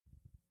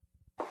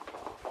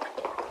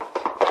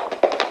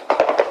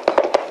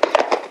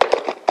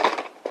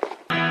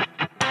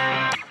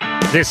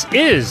This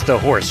is the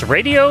Horse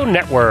Radio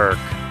Network.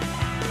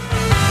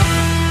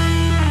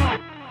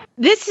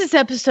 This is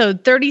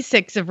episode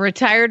 36 of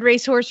Retired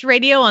Racehorse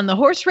Radio on the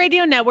Horse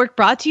Radio Network,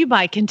 brought to you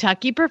by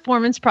Kentucky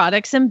Performance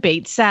Products and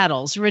Bates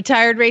Saddles.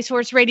 Retired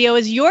Racehorse Radio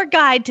is your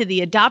guide to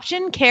the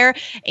adoption, care,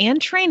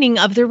 and training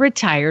of the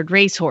retired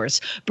racehorse.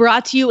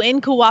 Brought to you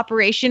in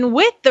cooperation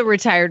with the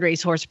Retired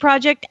Racehorse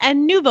Project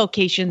and New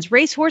Vocations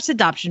Racehorse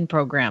Adoption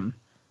Program.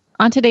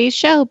 On today's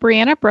show,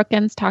 Brianna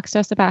Brookins talks to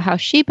us about how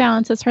she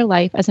balances her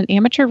life as an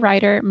amateur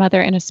rider, mother,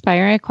 and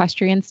aspiring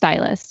equestrian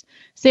stylist.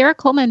 Sarah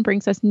Coleman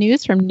brings us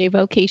news from New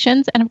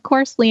Vocations, and of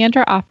course,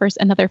 Leandra offers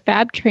another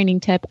fab training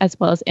tip as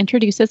well as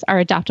introduces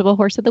our adoptable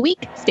horse of the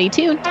week. Stay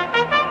tuned.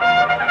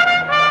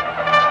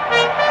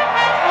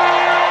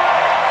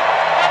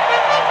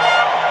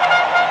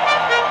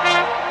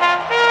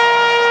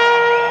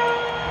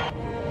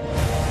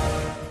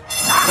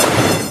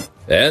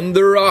 And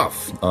they're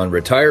off on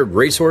Retired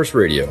Racehorse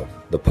Radio,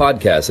 the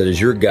podcast that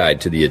is your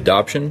guide to the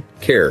adoption,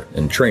 care,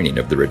 and training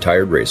of the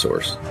retired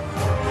racehorse.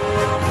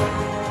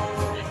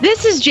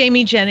 This is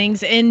Jamie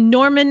Jennings in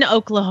Norman,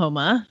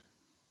 Oklahoma.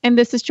 And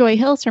this is Joy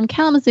Hills from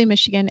Kalamazoo,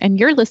 Michigan, and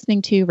you're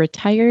listening to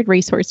Retired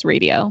Racehorse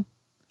Radio.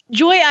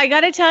 Joy, I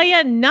got to tell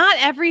you, not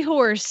every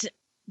horse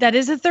that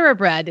is a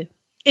thoroughbred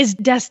is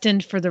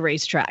destined for the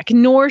racetrack,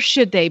 nor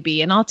should they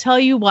be. And I'll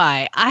tell you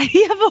why. I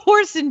have a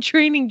horse in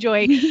training,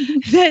 Joy,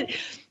 that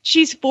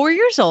she's 4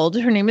 years old.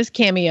 Her name is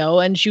Cameo,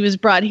 and she was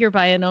brought here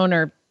by an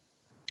owner.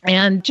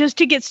 And just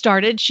to get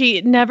started, she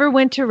never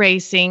went to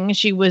racing.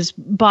 She was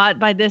bought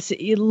by this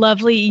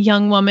lovely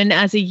young woman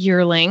as a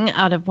yearling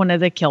out of one of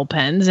the kill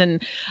pens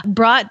and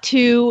brought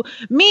to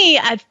me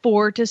at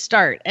 4 to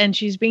start. And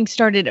she's being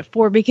started at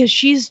 4 because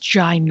she's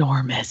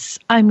ginormous.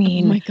 I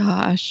mean, oh my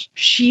gosh,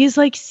 she's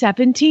like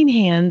 17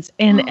 hands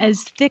and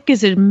as thick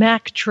as a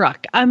Mack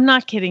truck. I'm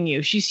not kidding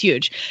you. She's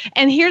huge.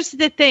 And here's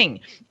the thing.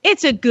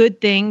 It's a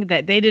good thing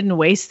that they didn't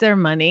waste their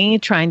money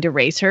trying to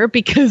race her,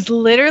 because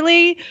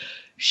literally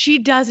she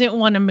doesn't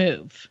want to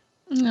move.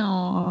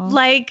 No.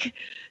 Like,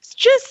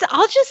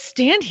 I'll just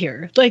stand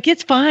here. Like,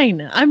 it's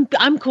fine.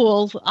 I'm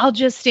cool. I'll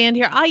just stand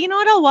here. You know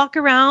what? I'll walk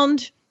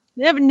around.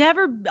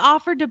 Never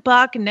offered to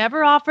buck,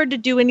 never offered to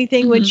do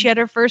anything when she had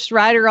her first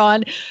rider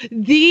on.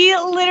 The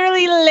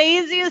literally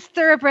laziest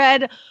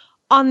thoroughbred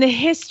on the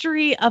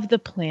history of the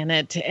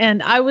planet.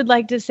 And I would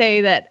like to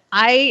say that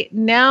I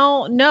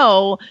now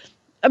know,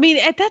 I mean,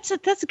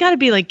 that's got to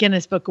be like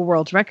Guinness Book of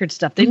World Record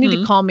stuff. They need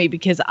to call me,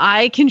 because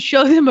I can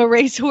show them a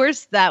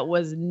racehorse that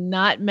was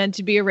not meant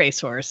to be a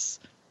racehorse.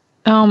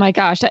 Oh my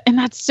gosh. And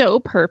that's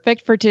so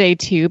perfect for today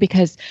too,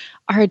 because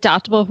our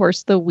adoptable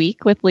horse of the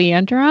week with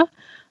Leandra,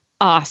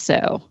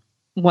 also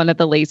one of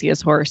the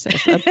laziest horses.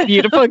 A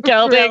beautiful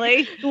gelding.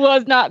 Really?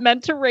 Was not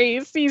meant to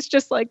race. He's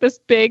just like this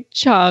big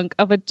chunk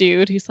of a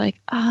dude who's like,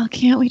 oh,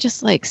 can't we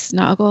just like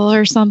snuggle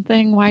or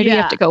something? Why do you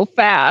have to go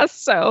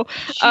fast? So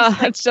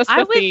it's just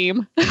the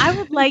theme. I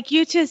would like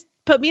you to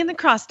put me in the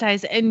cross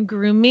ties and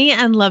groom me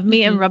and love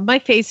me and rub my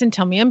face and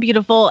tell me I'm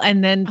beautiful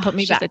and then put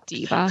me back. She's a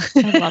diva.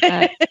 I love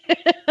it.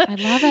 I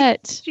love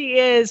it. She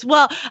is.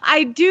 Well,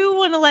 I do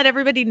want to let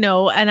everybody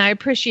know, and I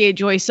appreciate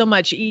Joy so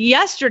much.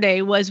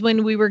 Yesterday was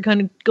when we were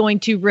going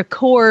to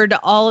record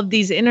all of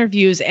these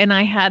interviews, and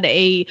I had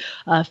a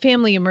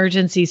family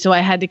emergency, so I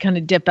had to kind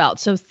of dip out.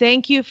 So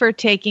thank you for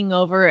taking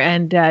over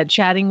and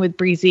chatting with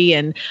Breezy,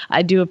 and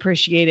I do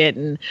appreciate it.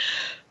 And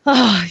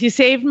you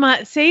saved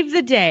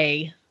the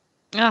day.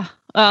 Well,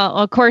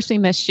 of course we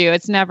missed you.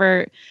 It's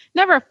never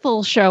a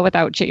full show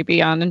without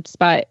JB on it,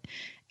 but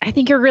I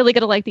think you're really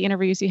going to like the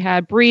interviews you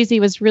had. Breezy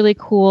was really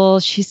cool.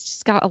 She's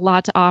just got a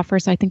lot to offer,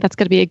 so I think that's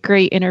going to be a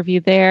great interview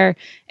there.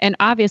 And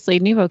obviously,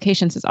 New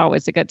Vocations is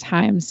always a good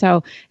time,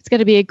 so it's going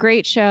to be a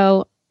great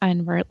show,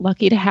 and we're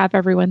lucky to have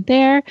everyone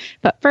there.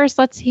 But first,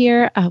 let's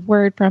hear a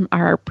word from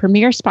our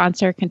premier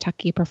sponsor,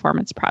 Kentucky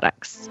Performance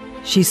Products.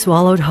 She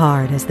swallowed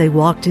hard as they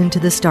walked into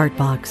the start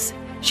box.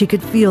 She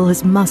could feel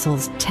his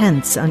muscles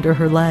tense under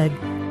her leg.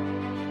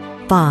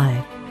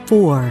 5,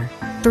 4,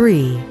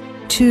 3,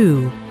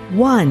 2,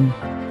 1.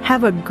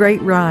 Have a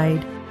great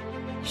ride.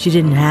 She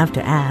didn't have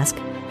to ask.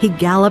 He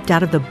galloped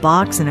out of the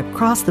box and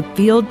across the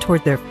field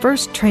toward their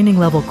first training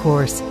level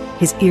course.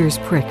 His ears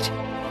pricked.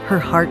 Her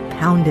heart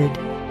pounded.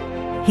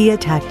 He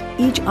attacked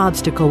each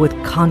obstacle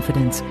with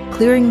confidence,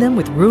 clearing them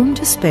with room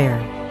to spare.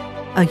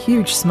 A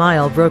huge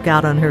smile broke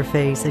out on her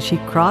face as she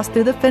crossed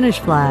through the finish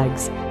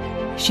flags.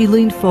 She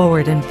leaned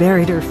forward and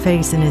buried her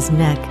face in his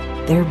neck.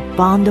 Their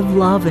bond of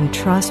love and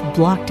trust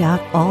blocked out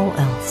all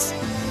else.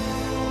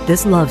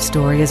 This love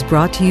story is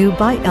brought to you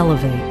by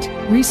Elevate.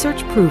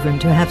 Research proven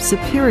to have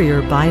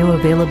superior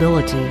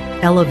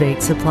bioavailability.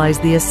 Elevate supplies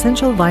the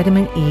essential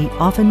vitamin E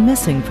often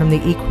missing from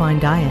the equine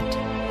diet.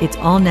 Its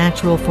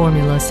all-natural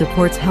formula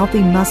supports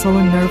healthy muscle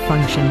and nerve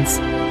functions.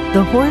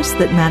 The horse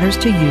that matters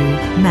to you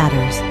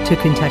matters to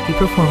Kentucky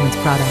Performance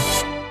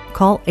Products.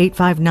 Call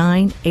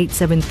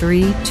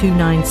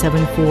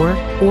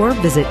 859-873-2974 or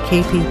visit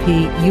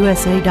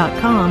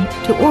kppusa.com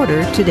to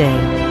order today.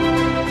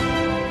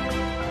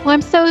 Well,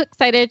 I'm so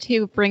excited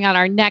to bring on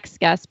our next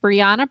guest,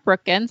 Brianna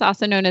Brookins,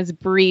 also known as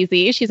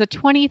Breezy. She's a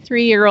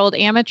 23-year-old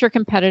amateur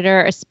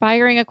competitor,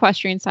 aspiring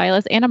equestrian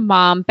stylist, and a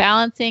mom,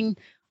 balancing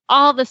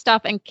all the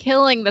stuff and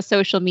killing the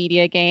social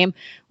media game.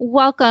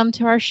 Welcome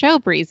to our show,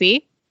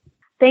 Breezy.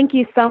 Thank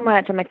you so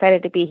much. I'm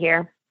excited to be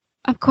here.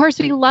 Of course,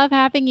 we love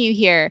having you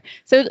here.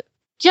 So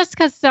just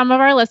because some of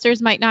our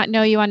listeners might not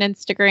know you on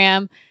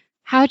Instagram,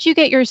 how'd you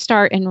get your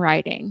start in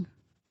riding?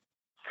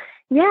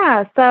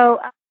 Yeah, so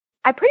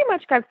I pretty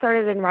much got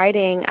started in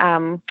riding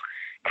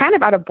kind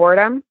of out of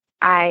boredom.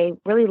 I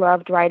really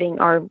loved riding,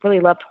 or really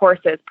loved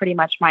horses pretty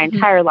much my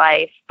entire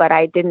life, but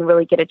I didn't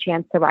really get a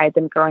chance to ride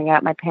them growing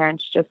up. My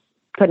parents just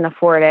couldn't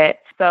afford it.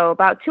 So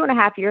about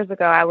 2.5 years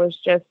ago, I was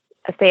just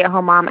a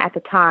stay-at-home mom at the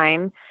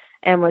time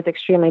and was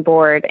extremely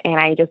bored. And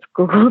I just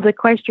Googled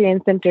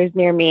equestrian centers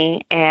near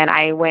me, and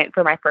I went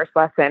for my first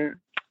lesson.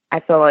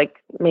 I feel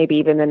like maybe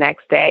even the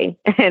next day.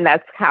 And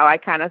that's how I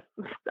kind of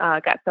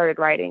got started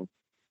riding.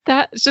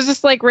 That's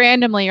just like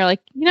randomly, you're like,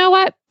 you know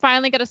what?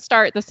 Finally got to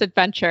start this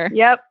adventure.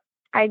 Yep.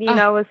 I,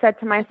 was said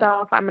to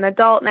myself, I'm an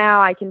adult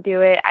now. I can do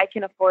it. I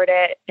can afford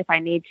it if I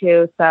need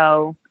to.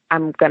 So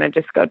I'm going to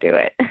just go do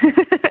it.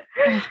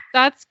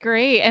 That's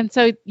great. And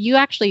so you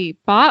actually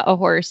bought a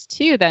horse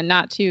too, then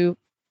not too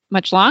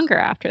much longer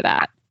after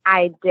that.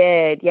 I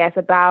did. Yes.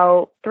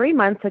 About 3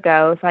 months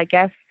ago. So I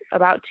guess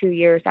about 2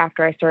 years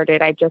after I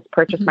started, I just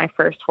purchased my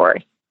first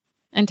horse.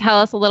 And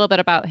tell us a little bit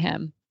about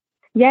him.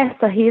 Yes,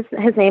 so his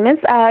name is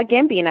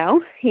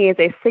Gambino. He is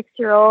a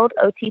 6-year-old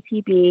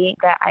OTTB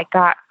that I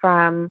got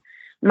from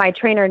my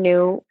trainer.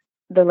 Knew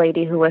the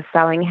lady who was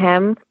selling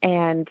him,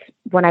 and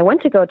when I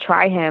went to go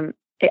try him,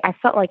 I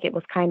felt like it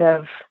was kind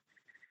of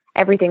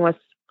everything was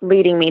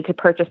leading me to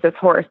purchase this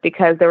horse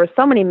because there were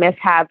so many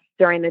mishaps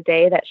during the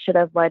day that should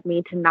have led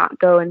me to not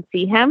go and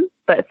see him,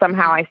 but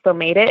somehow I still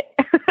made it.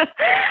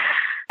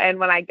 And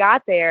when I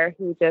got there,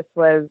 he just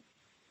was,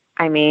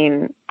 I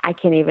mean, I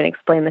can't even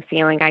explain the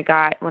feeling I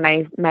got when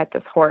I met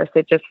this horse.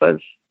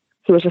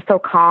 He was just so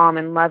calm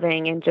and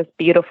loving and just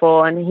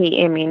beautiful. And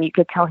you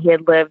could tell he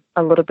had lived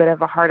a little bit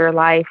of a harder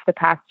life the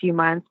past few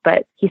months,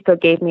 but he still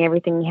gave me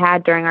everything he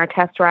had during our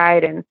test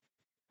ride and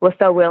was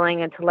so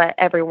willing and to let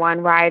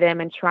everyone ride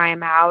him and try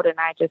him out. And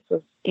I just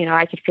was,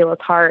 I could feel his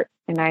heart.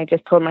 And I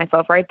just told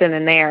myself right then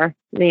and there,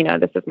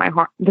 this is my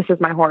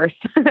horse.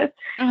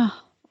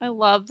 Oh, I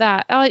love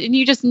that. Oh, and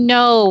you just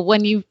know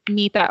when you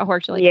meet that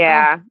horse, you're like,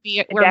 yeah,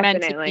 we're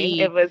meant to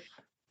be.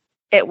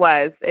 It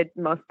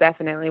most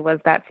definitely was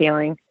that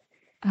feeling.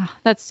 Oh,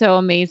 that's so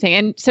amazing.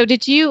 And so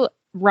did you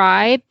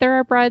ride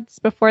thoroughbreds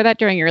before that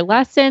during your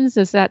lessons?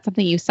 Is that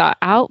something you sought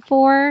out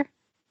for?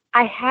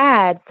 I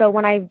had. So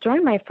when I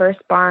joined my first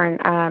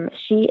barn,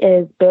 she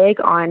is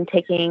big on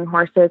taking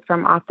horses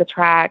from off the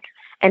track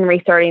and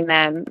restarting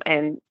them.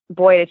 And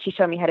boy, did she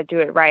show me how to do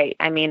it right.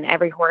 I mean,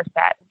 every horse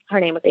her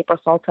name was April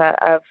Salta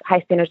of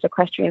High Standards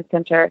Equestrian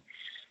Center.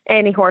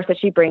 Any horse that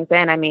she brings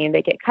in, I mean,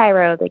 they get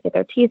chiro, they get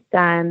their teeth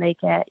done, they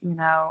get,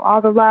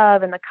 all the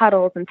love and the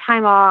cuddles and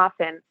time off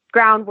and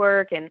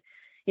groundwork. And,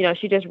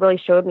 she just really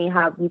showed me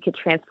how you could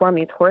transform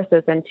these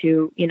horses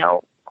into,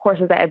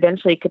 horses that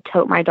eventually could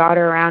tote my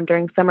daughter around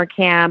during summer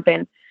camp.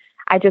 And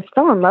I just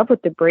fell in love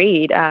with the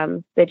breed.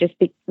 They just,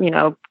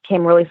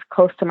 came really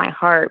close to my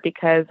heart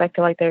because I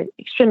feel like they're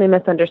extremely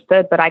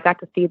misunderstood, but I got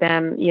to see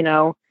them,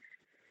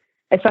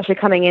 especially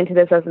coming into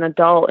this as an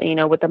adult,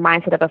 with the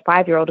mindset of a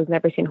 5-year-old who's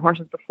never seen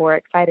horses before,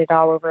 excited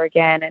all over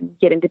again and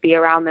getting to be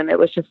around them. It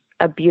was just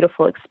a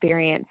beautiful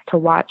experience to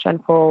watch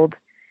unfold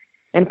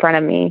in front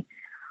of me.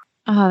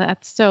 Oh,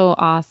 that's so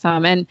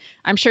awesome. And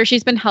I'm sure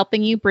she's been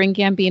helping you bring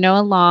Gambino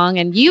along,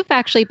 and you've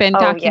actually been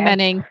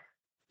documenting,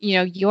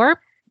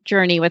 your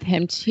journey with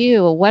him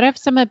too. What have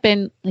some have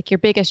been like your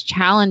biggest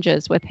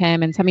challenges with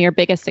him and some of your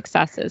biggest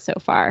successes so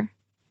far?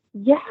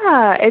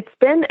 Yeah, it's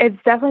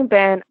definitely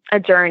been a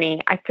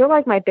journey. I feel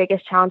like my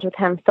biggest challenge with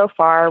him so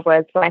far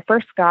was when I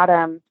first got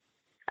him,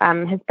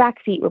 his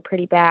back feet were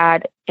pretty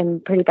bad, in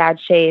pretty bad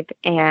shape.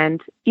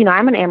 And,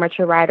 I'm an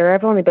amateur rider.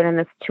 I've only been in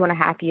this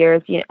 2.5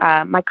 years.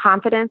 My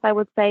confidence, I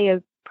would say,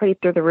 is pretty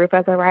through the roof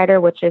as a rider,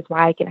 which is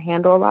why I can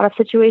handle a lot of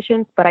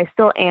situations, but I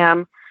still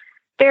am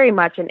very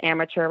much an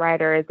amateur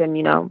rider, as in,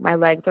 my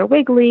legs are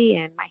wiggly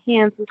and my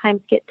hands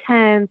sometimes get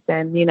tense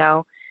and,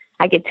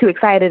 I get too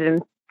excited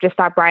and just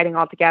stop riding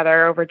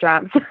altogether over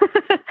jumps.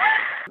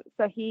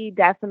 So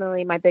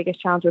my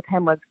biggest challenge with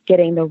him was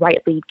getting the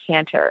right lead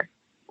canter.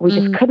 We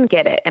just couldn't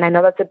get it. And I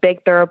know that's a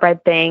big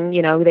thoroughbred thing.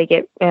 They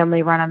get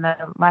family run on the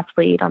left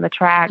lead on the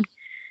track.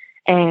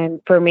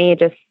 And for me,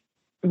 just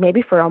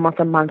maybe for almost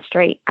a month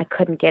straight, I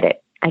couldn't get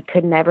it. I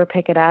could never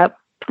pick it up.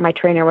 My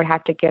trainer would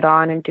have to get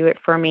on and do it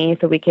for me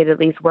so we could at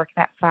least work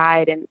that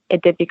side. And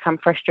it did become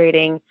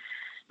frustrating.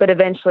 But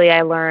eventually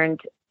I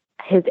learned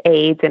his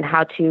aids and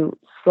how to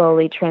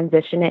slowly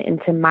transition it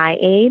into my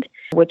aid,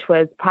 which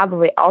was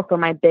probably also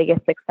my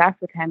biggest success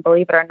with him.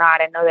 Believe it or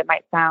not, I know that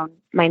might sound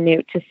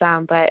minute to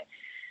some, but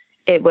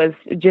it was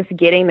just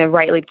getting the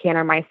right lead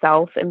canter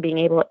myself and being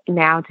able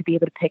now to be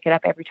able to pick it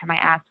up every time I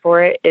asked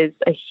for it is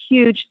a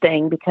huge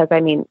thing because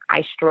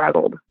I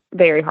struggled.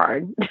 very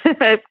hard.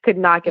 I could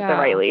not get the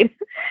right lead.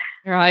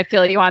 Girl, I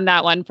feel you on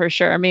that one for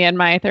sure. Me and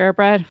my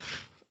thoroughbred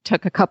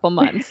took a couple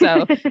months.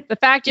 So the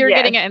fact you're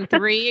getting it in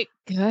 3,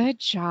 good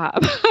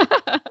job.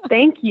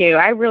 Thank you.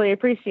 I really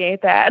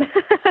appreciate that.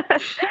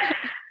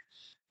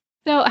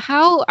 So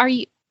how are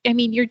you? I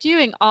mean, you're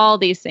doing all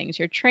these things.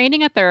 You're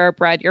training a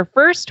thoroughbred, your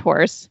first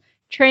horse,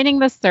 training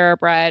this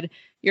thoroughbred.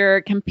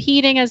 You're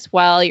competing as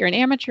well. You're an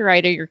amateur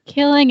rider. You're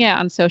killing it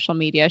on social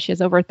media. She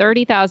has over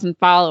 30,000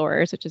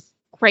 followers, which is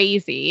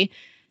crazy.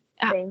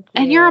 Thank you.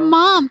 And you're a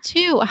mom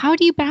too. How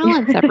do you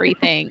balance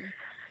everything?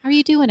 How are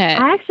you doing it?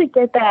 I actually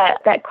get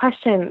that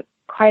question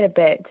quite a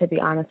bit, to be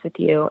honest with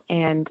you.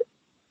 And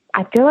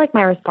I feel like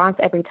my response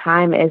every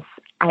time is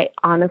I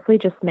honestly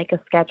just make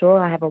a schedule.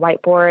 I have a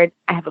whiteboard.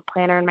 I have a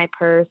planner in my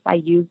purse. I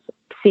use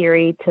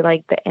Siri to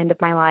like the end of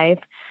my life.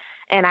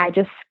 And I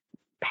just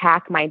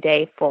pack my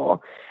day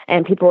full.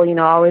 And people,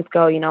 always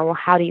go, well,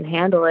 how do you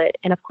handle it?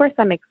 And of course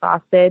I'm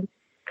exhausted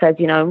because,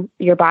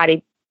 your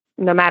body,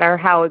 no matter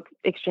how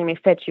extremely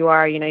fit you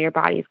are, your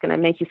body is going to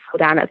make you slow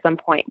down at some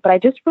point. But I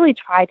just really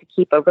try to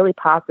keep a really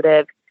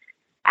positive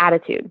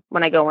attitude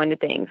when I go into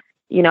things.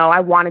 I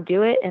want to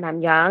do it and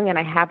I'm young and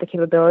I have the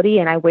capability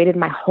and I waited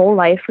my whole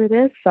life for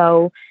this.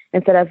 So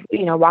instead of,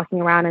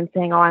 walking around and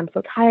saying, oh, I'm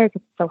so tired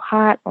because it's so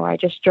hot, or I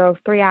just drove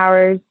 3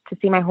 hours to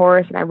see my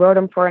horse and I rode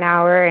him for an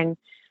hour and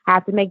I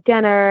have to make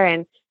dinner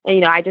and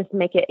I just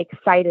make it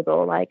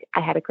excitable. Like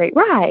I had a great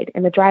ride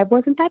and the drive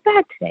wasn't that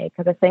bad today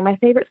because I sang my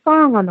favorite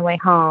song on the way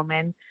home.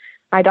 And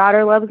my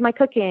daughter loves my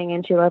cooking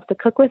and she loves to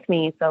cook with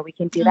me. So we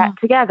can do that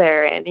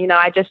together. And,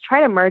 I just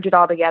try to merge it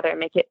all together and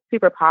make it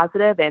super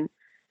positive. And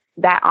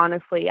that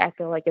honestly, I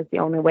feel like is the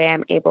only way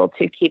I'm able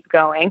to keep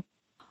going.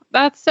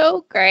 That's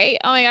so great.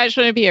 Oh my gosh,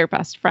 I want to be your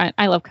best friend.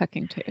 I love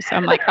cooking too. So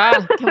I'm like,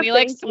 can we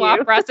like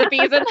swap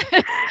recipes in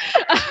this?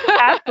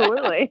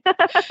 Absolutely.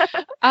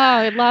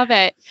 I love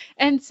it.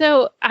 And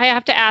so I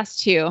have to ask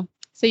too.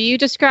 So you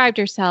described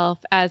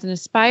yourself as an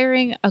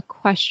aspiring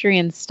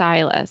equestrian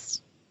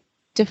stylist.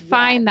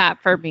 Define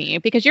that for me,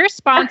 because you're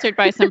sponsored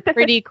by some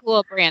pretty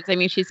cool brands. I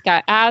mean, she's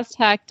got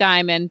Aztec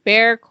Diamond,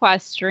 Bear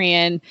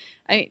Equestrian.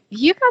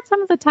 You got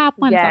some of the top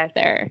ones up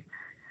there.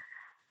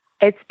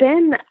 It's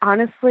been,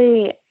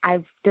 honestly,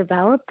 I've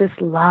developed this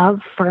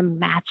love for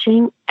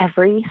matching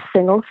every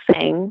single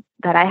thing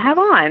that I have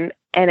on.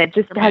 And it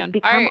just has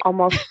become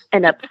almost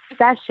an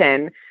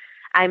obsession.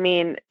 I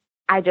mean,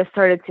 I just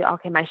started to,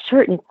 my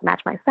shirt needs to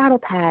match my saddle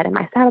pad and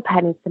my saddle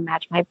pad needs to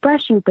match my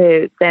brushing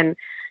boots. And,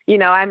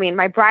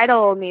 my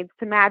bridle needs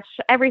to match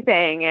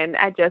everything. And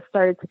I just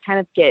started to kind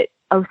of get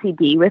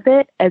OCD with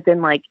it, as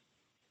in like,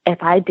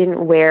 if I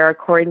didn't wear a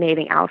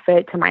coordinating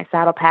outfit to my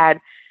saddle pad,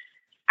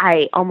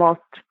 I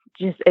almost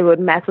it would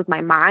mess with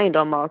my mind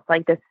almost,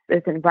 like this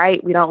isn't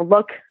right. We don't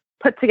look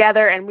put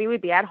together, and we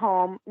would be at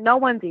home. No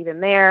one's even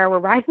there. We're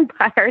riding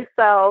by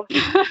ourselves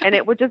and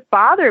it would just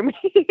bother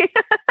me.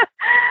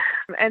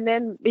 And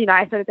then,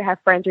 I started to have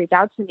friends reach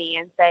out to me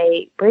and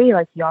say, Bree,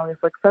 like you always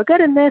look so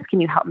good in this. Can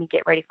you help me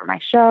get ready for my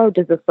show?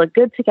 Does this look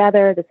good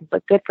together? Does this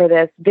look good for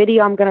this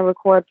video I'm going to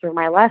record for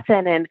my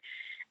lesson? And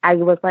I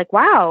was like,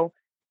 wow,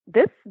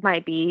 this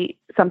might be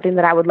something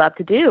that I would love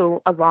to do,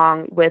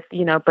 along with,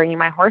 bringing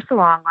my horse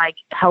along, like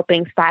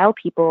helping style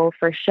people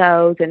for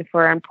shows and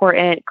for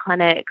important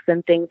clinics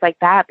and things like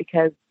that,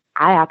 because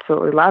I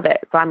absolutely love it.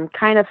 So I'm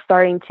kind of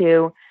starting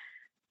to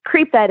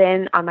creep that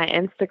in on my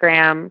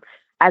Instagram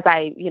as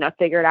I,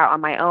 figure it out on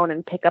my own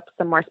and pick up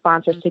some more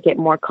sponsors to get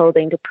more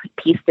clothing to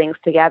piece things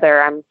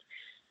together. I'm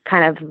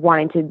kind of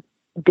wanting to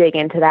dig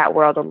into that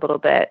world a little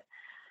bit.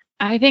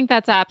 I think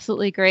that's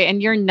absolutely great.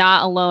 And you're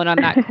not alone on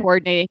that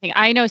coordinating thing.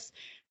 I know,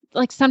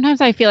 like,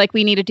 sometimes I feel like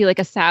we need to do like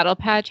a saddle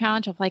pad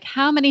challenge of like,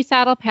 how many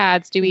saddle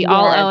pads do we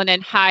all own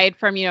and hide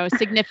from,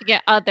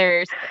 significant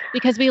others,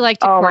 because we like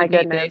to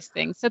coordinate those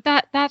things. So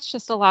that's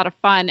just a lot of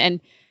fun. And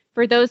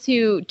for those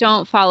who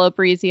don't follow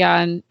Breezy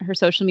on her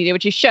social media,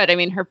 which you should, I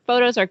mean, her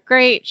photos are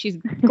great. She's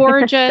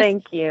gorgeous.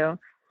 Thank you.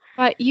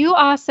 But you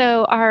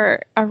also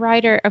are a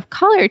rider of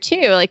color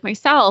too, like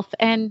myself.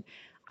 And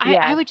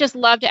I would just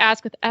love to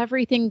ask, with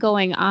everything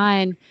going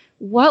on,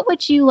 what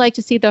would you like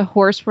to see the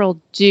horse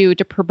world do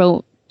to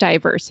promote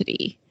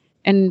diversity?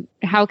 And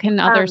how can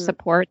others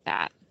support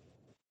that?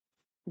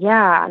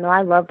 Yeah, no,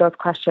 I love those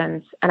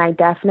questions. And I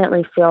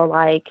definitely feel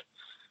like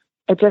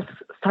it just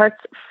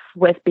starts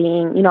with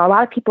being, a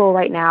lot of people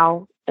right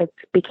now, it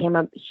became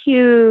a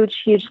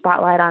huge, huge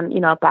spotlight on,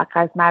 Black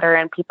Lives Matter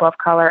and people of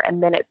color.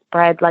 And then it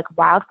spread like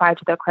wildfire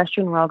to the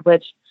equestrian world,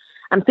 which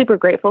I'm super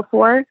grateful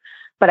for.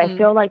 But I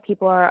feel like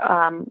people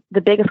are,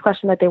 the biggest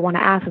question that they want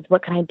to ask is,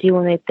 what can I do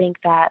when they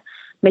think that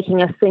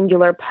making a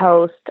singular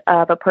post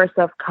of a person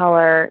of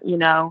color,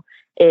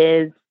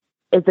 is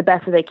the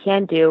best that they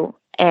can do.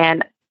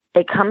 And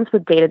it comes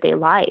with day-to-day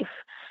life.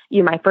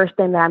 My first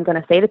thing that I'm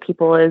going to say to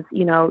people is,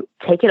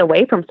 take it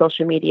away from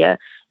social media.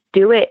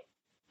 Do it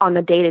on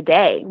the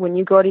day-to-day. When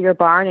you go to your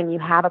barn and you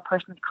have a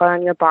person of color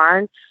in your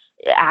barn,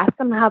 ask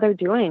them how they're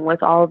doing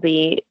with all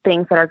the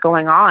things that are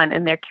going on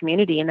in their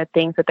community and the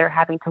things that they're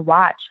having to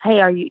watch.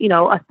 Hey, are you,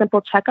 a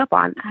simple checkup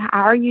on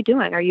how are you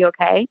doing? Are you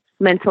okay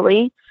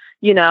mentally?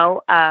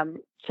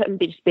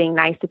 Just being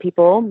nice to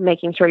people,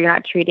 making sure you're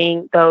not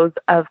treating those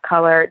of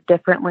color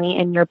differently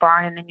in your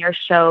barn and in your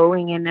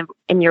showing and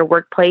in your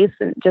workplace.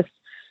 And just,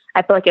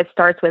 I feel like it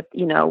starts with,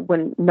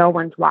 when no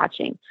one's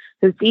watching.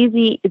 So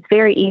it's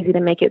very easy to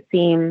make it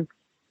seem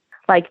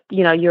like,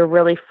 you're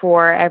really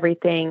for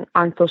everything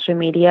on social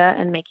media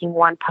and making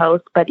one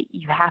post, but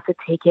you have to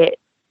take it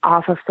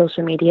off of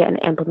social media and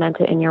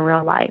implement it in your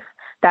real life.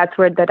 That's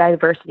where the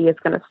diversity is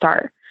going to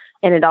start.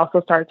 And it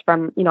also starts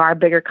from, our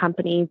bigger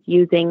companies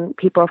using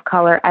people of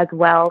color as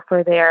well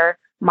for their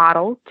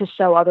models to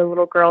show other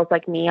little girls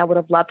like me. I would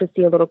have loved to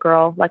see a little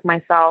girl like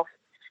myself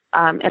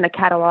in a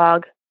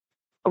catalog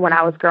when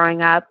I was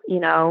growing up,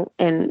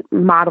 and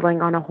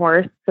modeling on a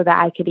horse so that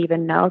I could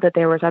even know that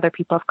there was other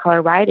people of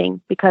color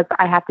riding. Because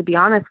I have to be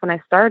honest, when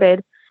I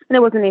started, and it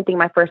wasn't anything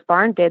my first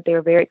barn did, they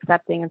were very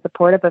accepting and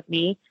supportive of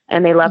me,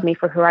 and they loved me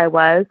for who I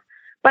was.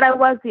 But I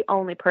was the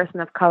only person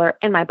of color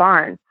in my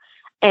barn.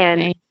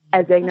 And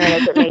as ignorant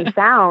as it may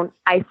sound,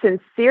 I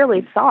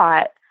sincerely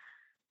thought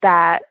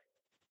that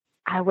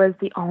I was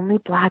the only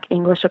Black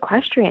English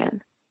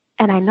equestrian.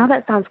 And I know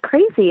that sounds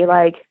crazy.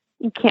 Like,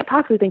 you can't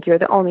possibly think you're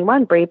the only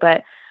one, Brie,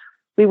 but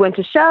we went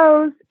to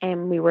shows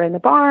and we were in the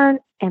barn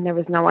and there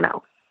was no one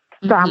else.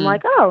 So I'm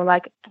like,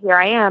 here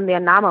I am, the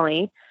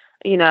anomaly.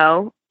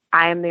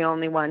 I am the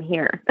only one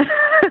here.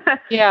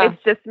 Yeah.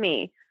 It's just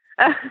me.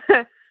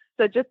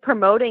 So just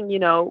promoting,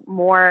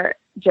 more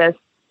just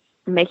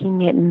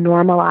making it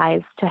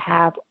normalized to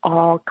have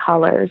all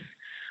colors,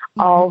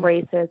 all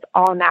races,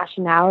 all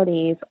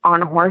nationalities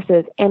on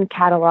horses, in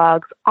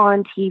catalogs,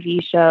 on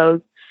TV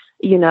shows,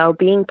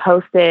 being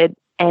posted,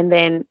 and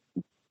then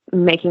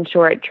making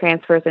sure it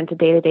transfers into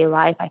day-to-day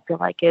life, I feel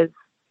like it's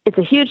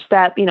a huge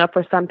step,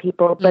 for some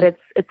people, but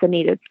it's a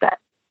needed step.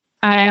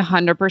 I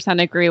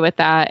 100% agree with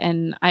that.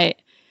 And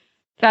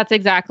that's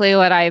exactly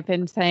what I've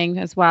been saying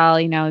as well.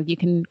 You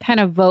can kind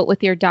of vote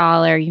with your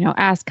dollar,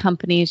 ask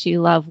companies you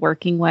love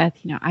working with.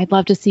 I'd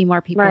love to see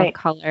more people of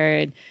color.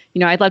 And,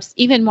 I'd love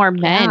even more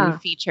men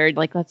featured.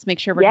 Like, let's make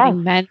sure we're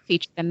getting men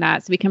featured in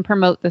that so we can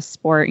promote the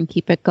sport and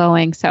keep it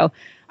going. So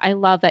I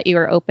love that you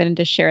were open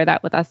to share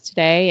that with us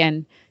today.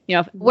 And,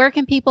 where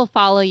can people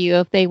follow you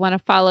if they want to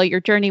follow your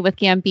journey with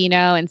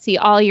Gambino and see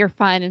all your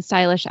fun and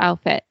stylish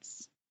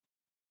outfits?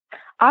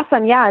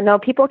 Awesome. Yeah, no,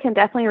 people can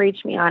definitely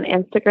reach me on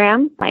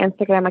Instagram. My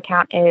Instagram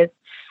account is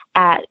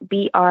at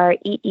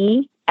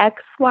BREEXYBBY_.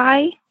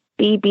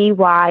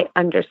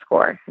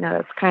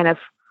 That's kind of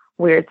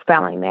weird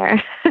spelling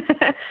there.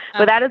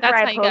 But that is where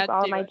I post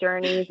all my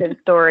journeys and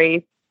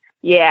stories.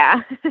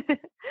 Yeah.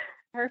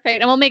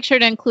 Perfect. And we'll make sure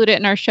to include it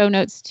in our show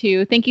notes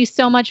too. Thank you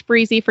so much,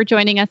 Breezy, for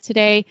joining us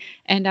today.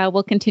 And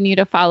we'll continue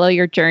to follow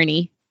your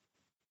journey.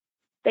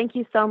 Thank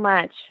you so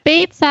much.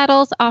 Bates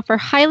Saddles offer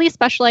highly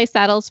specialized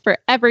saddles for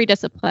every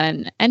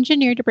discipline,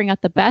 engineered to bring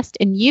out the best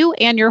in you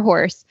and your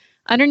horse.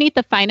 Underneath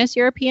the finest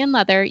European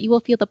leather, you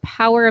will feel the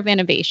power of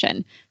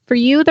innovation. For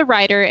you, the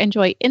rider,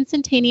 enjoy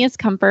instantaneous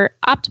comfort,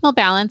 optimal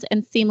balance,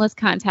 and seamless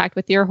contact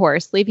with your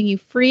horse, leaving you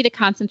free to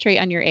concentrate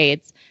on your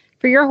aids.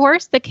 For your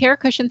horse, the Care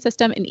Cushion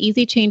System and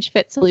Easy Change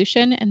Fit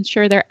solution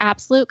ensure their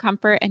absolute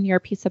comfort and your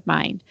peace of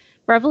mind.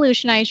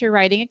 Revolutionize your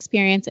riding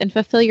experience and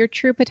fulfill your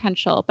true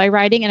potential by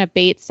riding in a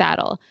Bates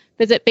saddle.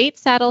 Visit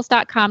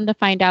BatesSaddles.com to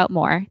find out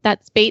more.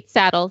 That's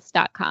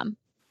BatesSaddles.com.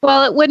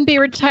 Well, it wouldn't be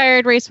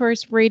Retired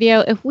Racehorse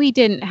Radio if we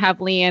didn't have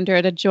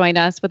Leandra to join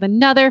us with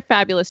another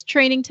fabulous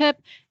training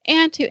tip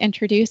and to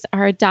introduce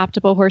our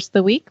adoptable horse of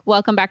the week.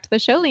 Welcome back to the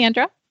show,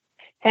 Leandra.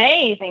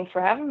 Hey, thanks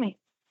for having me.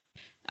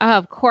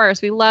 Of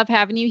course, we love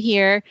having you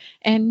here.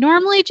 And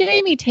normally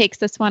Jamie takes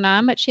this one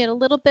on, but she had a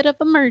little bit of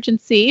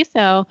emergency,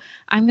 so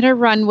I'm going to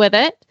run with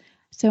it.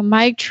 So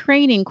my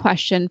training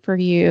question for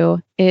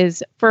you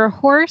is, for a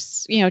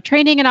horse,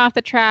 training it off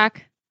the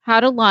track,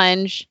 how to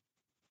lunge,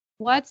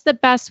 what's the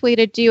best way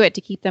to do it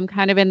to keep them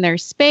kind of in their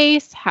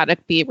space, how to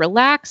be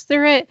relaxed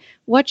through it?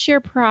 What's your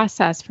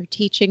process for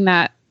teaching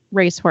that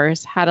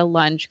racehorse how to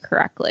lunge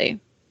correctly?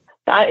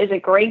 That is a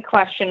great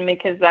question,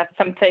 because that's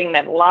something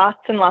that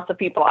lots and lots of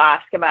people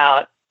ask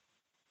about.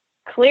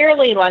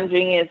 Clearly,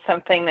 lunging is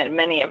something that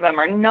many of them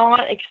are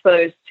not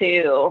exposed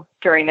to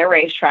during their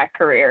racetrack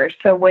careers.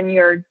 So when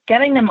you're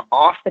getting them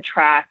off the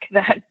track,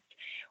 that's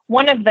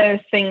one of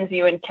those things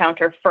you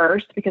encounter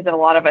first, because a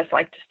lot of us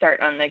like to start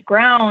on the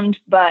ground,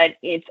 but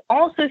it's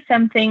also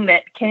something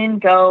that can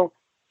go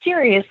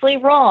seriously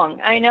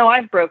wrong. I know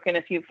I've broken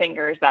a few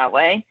fingers that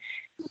way.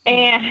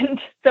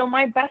 And so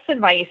my best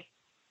advice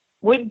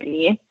would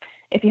be,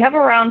 if you have a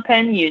round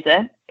pen, use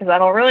it, because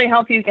that'll really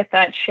help you get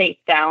that shape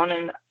down.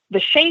 And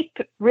the shape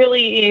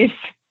really is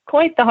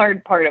quite the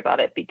hard part about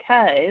it,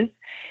 because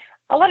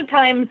a lot of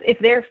times if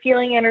they're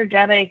feeling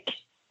energetic,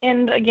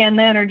 and again,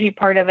 the energy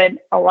part of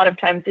it a lot of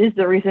times is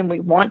the reason we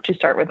want to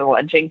start with the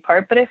lunging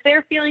part, but if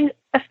they're feeling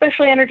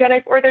especially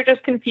energetic or they're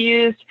just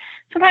confused,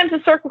 sometimes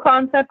the circle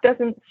concept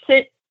doesn't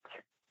sit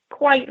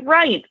quite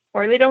right,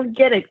 or they don't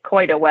get it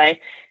quite away.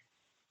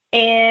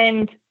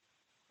 And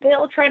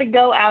they'll try to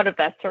go out of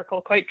that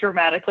circle quite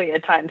dramatically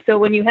at times. So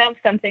when you have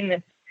something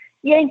that's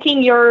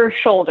yanking your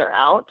shoulder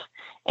out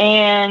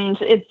and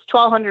it's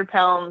 1,200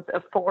 pounds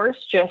of force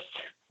just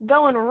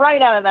going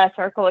right out of that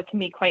circle, it can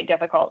be quite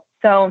difficult.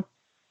 So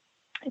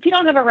if you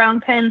don't have a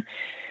round pen,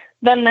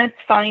 then that's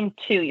fine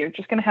too. You're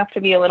just going to have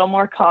to be a little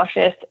more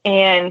cautious.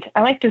 And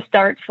I like to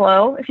start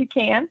slow if you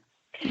can.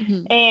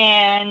 Mm-hmm.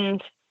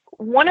 And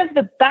one of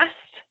the best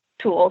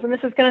tools, and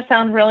this is going to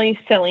sound really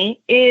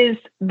silly, is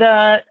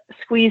the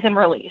squeeze and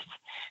release.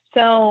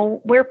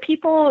 So where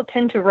people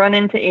tend to run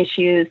into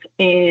issues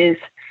is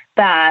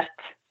that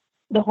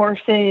the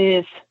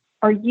horses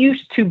are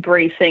used to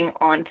bracing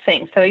on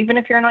things. So even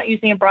if you're not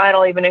using a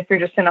bridle, even if you're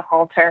just in a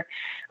halter,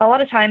 a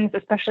lot of times,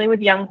 especially with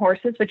young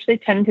horses, which they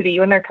tend to be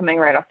when they're coming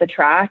right off the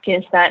track,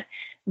 is that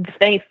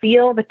they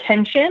feel the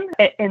tension.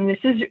 And this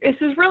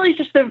is really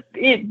just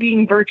it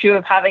being virtue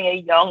of having a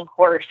young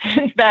horse,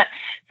 is that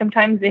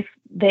sometimes if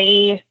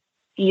they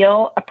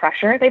feel a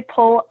pressure, they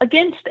pull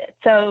against it.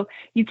 So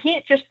you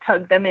can't just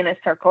tug them in a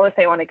circle if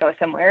they want to go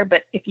somewhere.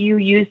 But if you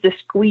use the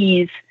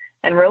squeeze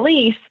and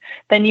release,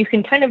 then you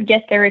can kind of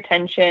get their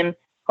attention,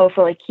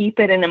 hopefully keep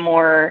it in a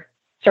more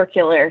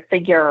circular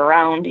figure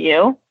around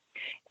you.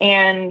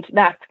 And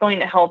that's going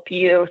to help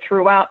you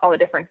throughout all the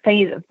different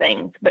phases of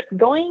things. But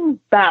going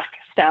back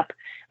a step,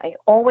 I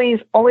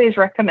always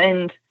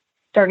recommend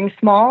starting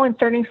small and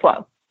starting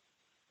slow.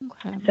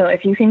 Okay. So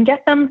if you can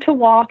get them to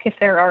walk, if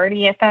they're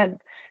already at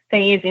that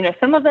phase,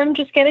 some of them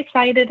just get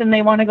excited and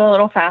they want to go a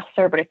little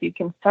faster. But if you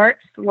can start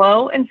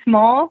slow and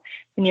small,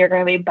 then you're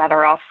going to be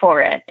better off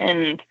for it.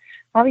 And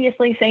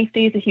obviously,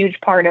 safety is a huge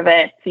part of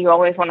it. So you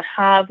always want to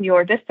have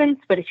your distance,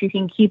 but if you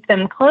can keep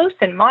them close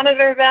and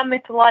monitor them,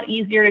 it's a lot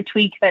easier to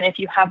tweak than if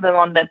you have them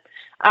on the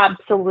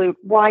absolute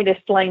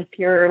widest length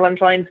your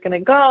lunge line is going to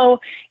go.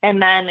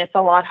 And then it's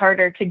a lot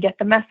harder to get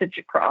the message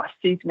across.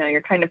 So,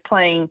 you're kind of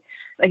playing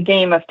a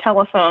game of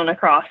telephone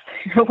across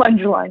your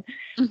lunge line.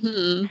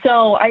 Mm-hmm.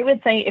 So I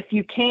would say if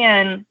you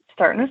can,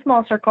 start in a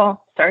small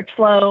circle, start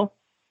slow,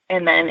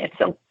 and then it's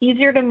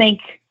easier to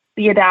make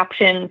the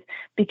adaptions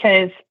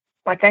because,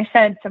 like I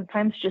said,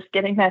 sometimes just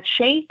getting that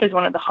shape is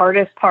one of the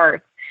hardest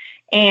parts.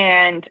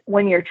 And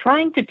when you're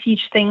trying to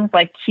teach things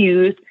like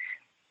cues,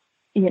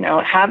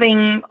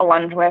 having a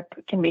lunge whip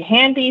can be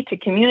handy to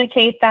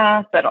communicate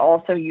that, but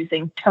also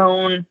using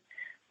tone.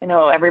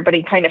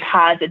 Everybody kind of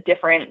has a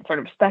different sort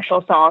of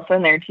special sauce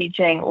when they're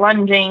teaching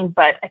lunging,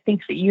 but I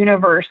think the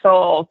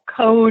universal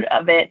code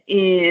of it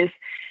is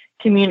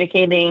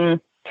communicating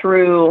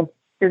through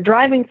your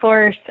driving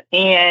force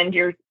and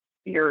your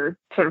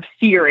sort of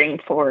steering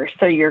force.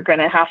 So you're going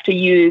to have to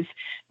use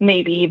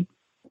maybe,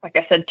 like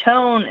I said,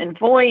 tone and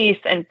voice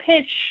and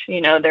pitch.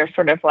 They're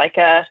sort of like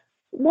a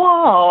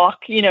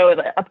walk,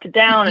 up to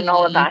down and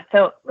all of that.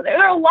 So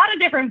there are a lot of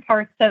different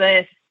parts to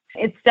this.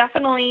 It's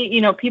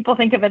definitely, people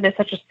think of it as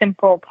such a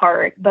simple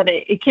part, but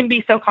it can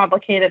be so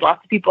complicated.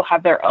 Lots of people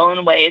have their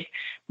own ways.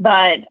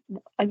 But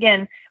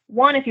again,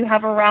 one, if you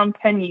have a round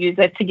pen, use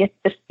it to get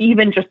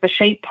even just the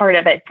shape part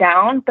of it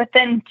down. But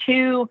then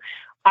two,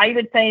 I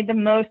would say the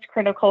most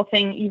critical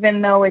thing,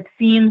 even though it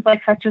seems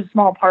like such a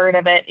small part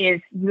of it,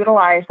 is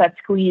utilize that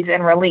squeeze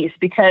and release,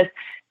 because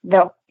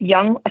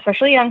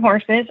especially young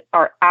horses,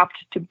 are apt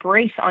to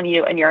brace on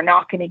you, and you're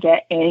not going to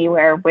get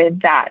anywhere with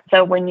that.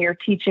 So when you're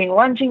teaching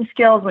lunging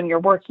skills, when you're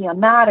working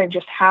on that and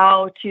just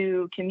how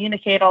to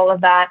communicate all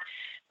of that,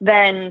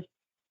 then,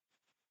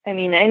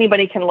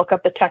 anybody can look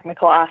up the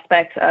technical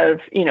aspects of,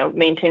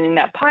 maintaining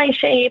that pie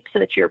shape so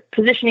that you're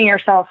positioning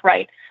yourself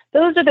right.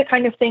 Those are the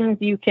kind of things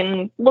you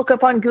can look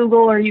up on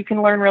Google or you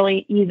can learn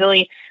really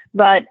easily.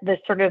 But the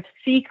sort of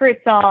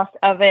secret sauce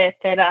of it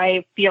that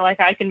I feel like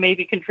I can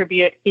maybe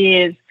contribute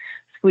is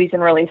squeeze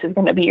and release is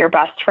going to be your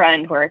best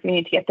friend, where if you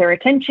need to get their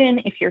attention,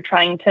 if you're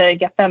trying to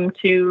get them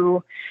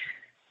to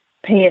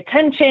pay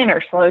attention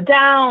or slow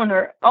down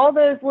or all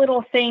those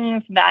little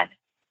things that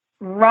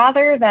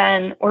rather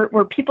than, or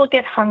where people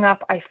get hung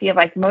up, I feel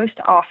like most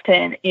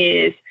often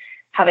is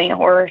having a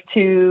horse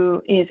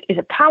who is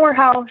a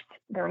powerhouse.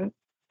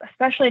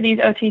 Especially these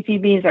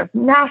OTTBs are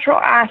natural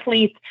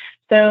athletes.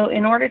 So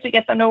in order to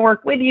get them to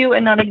work with you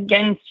and not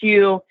against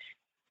you,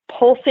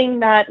 pulsing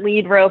that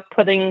lead rope,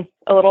 putting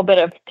a little bit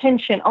of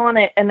tension on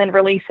it, and then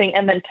releasing,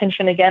 and then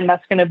tension again,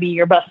 that's going to be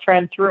your best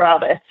friend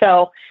throughout it.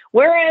 So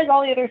whereas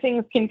all the other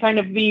things can kind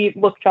of be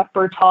looked up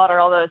or taught or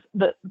all those,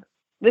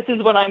 this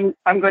is what I'm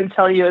going to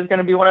tell you is going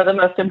to be one of the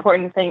most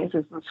important things,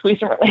 is the squeeze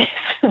and release.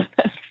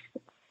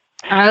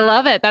 I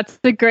love it. That's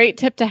a great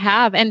tip to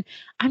have. And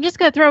I'm just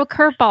going to throw a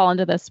curveball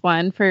into this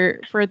one for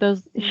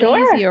those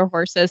lazier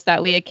horses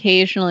that we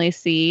occasionally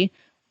see.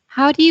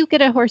 How do you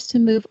get a horse to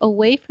move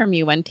away from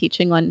you when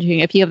teaching lunging?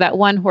 If you have that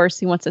one horse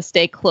who wants to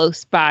stay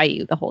close by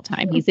you the whole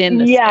time he's in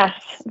the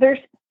space. There's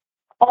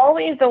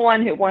always the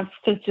one who wants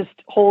to just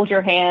hold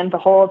your hand the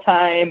whole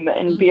time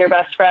and be your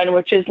best friend,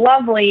 which is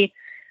lovely.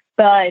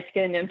 But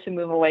getting them to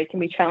move away can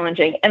be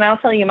challenging. And I'll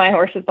tell you, my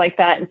horse is like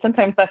that. And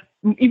sometimes that's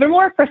even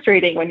more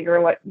frustrating when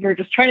you're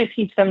just trying to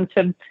teach them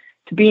to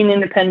to be an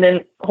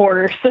independent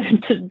horse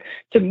and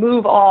to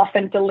move off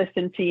and to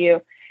listen to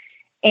you.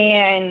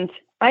 And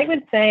I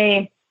would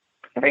say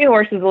every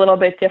horse is a little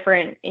bit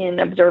different in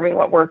observing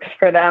what works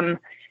for them.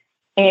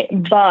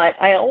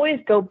 But I always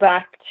go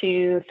back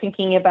to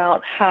thinking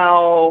about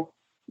how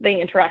they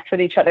interact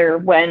with each other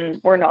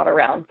when we're not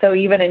around. So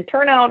even in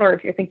turnout, or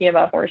if you're thinking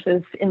about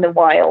horses in the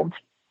wild,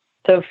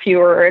 so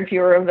fewer and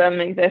fewer of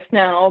them exist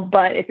now.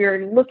 But if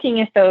you're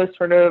looking at those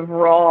sort of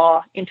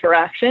raw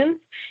interactions,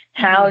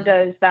 how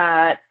does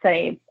that,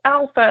 say,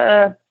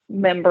 alpha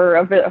member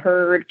of the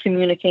herd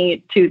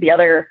communicate to the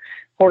other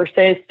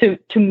horses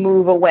to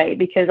move away?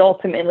 Because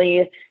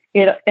ultimately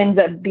it ends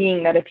up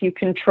being that if you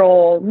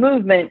control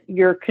movement,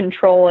 you're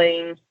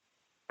controlling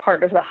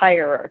part of the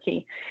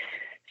hierarchy.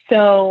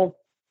 So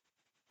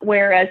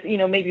whereas,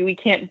 maybe we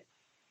can't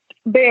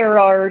bare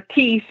our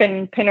teeth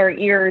and pin our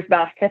ears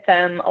back at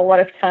them, a lot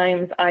of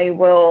times I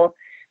will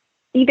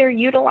either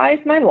utilize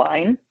my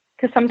line,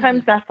 because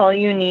sometimes that's all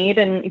you need,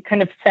 and you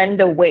kind of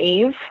send a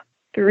wave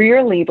through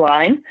your lead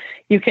line.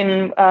 You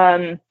can,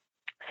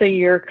 so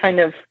you're kind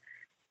of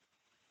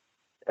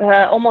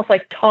almost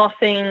like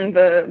tossing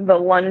the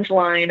lunge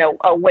line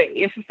a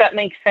wave, if that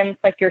makes sense.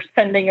 Like you're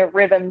sending a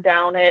rhythm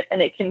down it,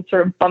 and it can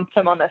sort of bump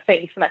them on the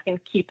face, and that can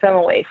keep them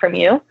away from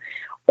you.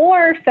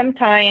 Or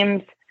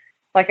sometimes,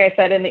 like I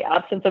said, in the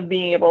absence of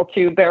being able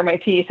to bare my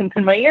teeth and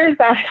pin my ears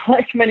back,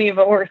 like many of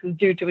the horses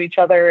do to each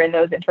other in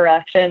those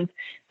interactions,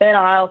 then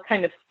I'll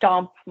kind of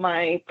stomp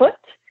my foot.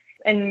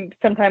 And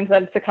sometimes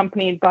that's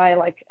accompanied by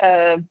like,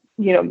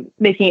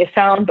 making a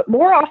sound. But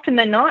more often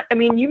than not,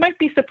 you might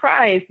be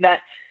surprised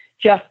that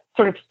just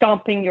sort of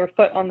stomping your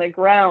foot on the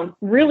ground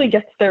really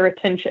gets their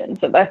attention.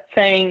 So that's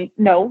saying,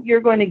 no,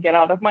 you're going to get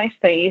out of my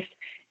space.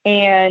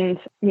 And,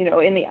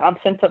 in the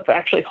absence of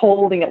actually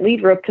holding a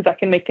lead rope, because that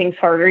can make things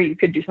harder, you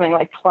could do something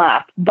like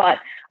clap. But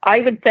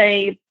I would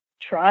say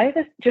try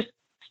to just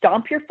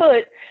stomp your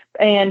foot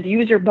and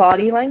use your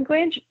body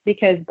language,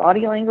 because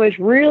body language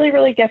really,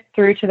 really gets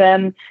through to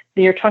them.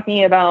 You're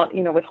talking about,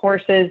 with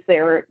horses,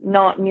 they're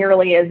not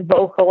nearly as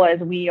vocal as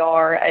we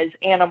are as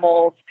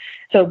animals.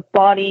 So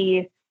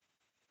body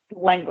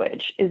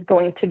language is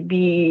going to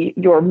be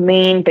your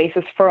main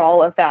basis for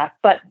all of that.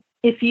 But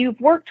if you've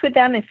worked with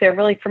them, if they're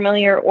really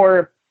familiar,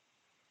 or,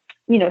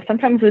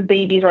 sometimes with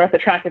babies or at the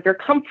track, if you're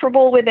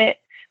comfortable with it,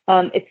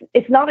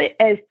 it's not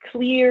as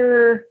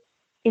clear,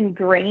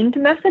 ingrained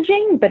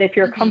messaging, but if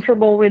you're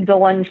comfortable with the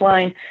lunge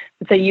line,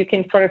 so you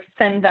can sort of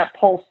send that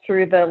pulse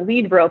through the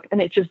lead rope,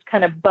 and it just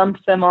kind of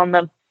bumps them on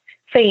the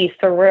face,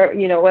 or where,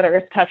 whether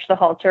it's touch the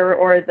halter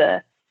or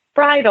the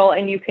bridle,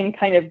 and you can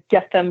kind of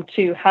get them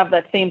to have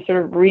that same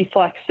sort of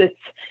reflex. It's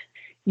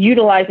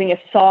utilizing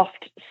a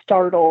soft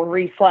startle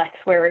reflex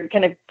where it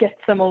kind of gets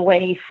them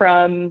away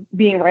from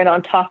being right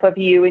on top of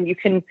you, and you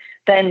can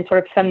then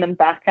sort of send them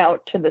back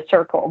out to the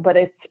circle. But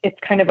it's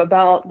kind of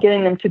about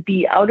getting them to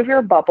be out of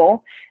your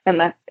bubble, and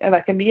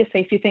that can be a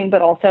safety thing,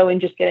 but also in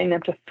just getting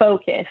them to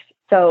focus.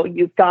 So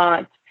you've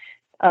got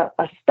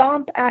a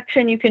stomp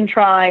action you can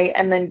try,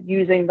 and then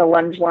using the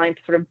lunge line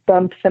to sort of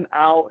bump them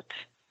out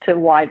to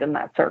widen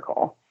that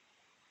circle.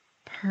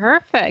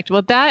 Perfect.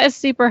 Well, that is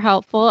super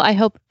helpful. I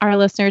hope our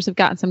listeners have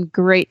gotten some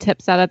great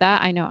tips out of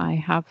that. I know I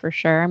have for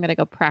sure. I'm going to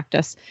go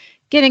practice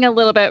getting a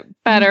little bit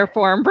better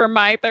form for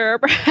my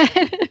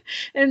thoroughbred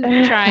and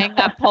trying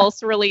that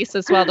pulse release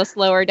as well to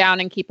slow her down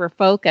and keep her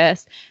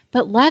focused.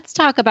 But let's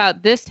talk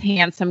about this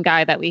handsome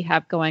guy that we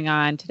have going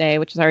on today,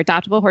 which is our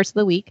adoptable horse of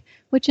the week,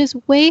 which is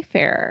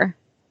Wayfarer.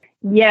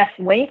 Yes,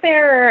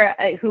 Wayfarer,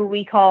 who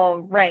we call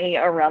Ray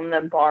around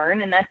the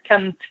barn, and that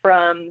comes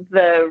from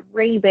the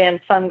Ray-Ban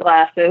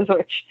sunglasses,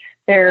 which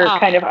they're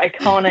kind of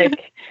iconic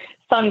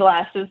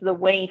sunglasses, the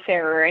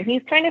Wayfarer, and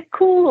he's kind of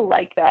cool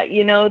like that.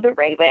 The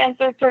Ray-Bans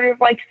are sort of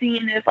like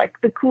seen as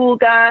like the cool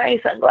guy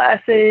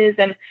sunglasses,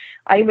 and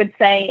I would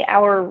say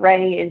our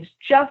Ray is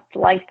just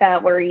like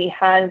that, where he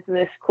has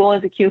this cool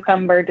as a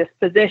cucumber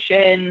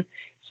disposition.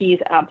 He's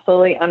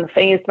absolutely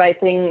unfazed by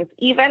things.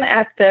 Even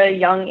at the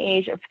young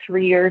age of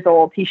 3 years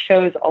old, he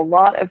shows a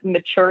lot of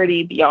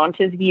maturity beyond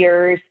his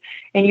years.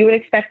 And you would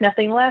expect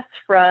nothing less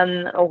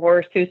from a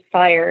horse whose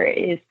sire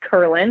is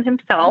Curlin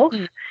himself.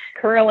 Mm-hmm.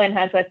 Curlin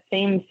has that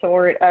same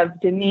sort of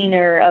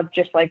demeanor of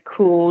just like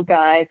cool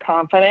guy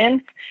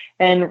confidence.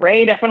 And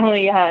Ray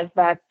definitely has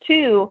that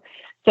too.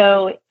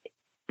 So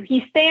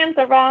he stands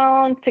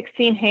around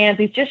 16 hands.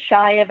 He's just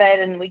shy of it.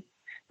 And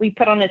we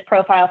put on his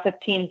profile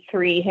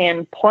 15.3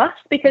 hand plus,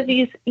 because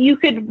you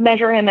could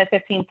measure him at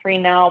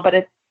 15.3 now,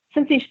 but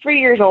since he's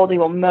 3 years old, he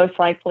will most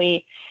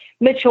likely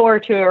mature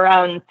to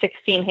around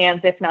 16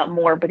 hands, if not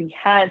more. But he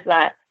has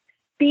that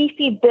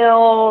beefy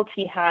build.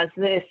 He has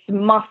this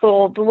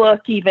muscled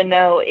look, even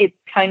though it's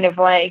kind of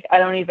like, I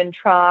don't even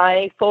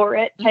try for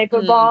it type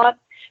of bod,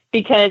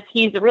 because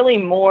he's really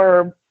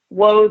more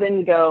woe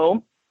than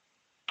go,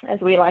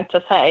 as we like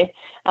to say,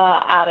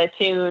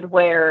 attitude,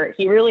 where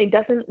he really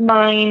doesn't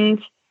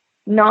mind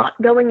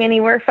not going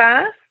anywhere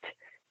fast.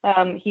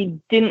 He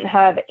didn't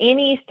have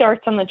any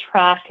starts on the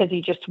track because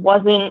he just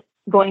wasn't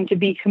going to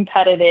be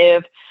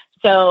competitive.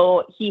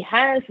 So he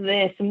has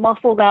this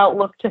muscled out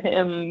look to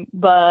him,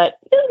 but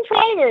he doesn't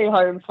try very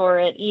hard for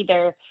it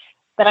either.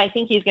 But I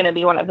think he's going to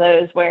be one of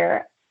those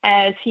where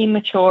as he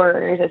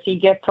matures, as he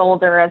gets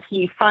older, as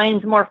he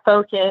finds more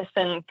focus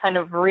and kind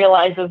of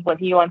realizes what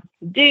he wants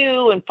to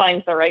do and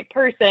finds the right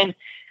person,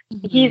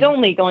 he's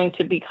only going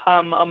to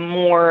become a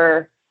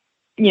more,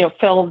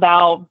 filled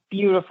out,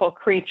 beautiful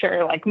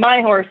creature. Like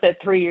my horse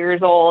at 3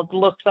 years old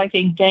looks like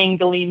a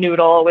gangly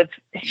noodle with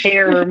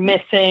hair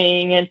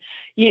missing, and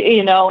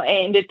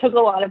and it took a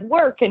lot of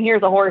work. And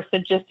here's a horse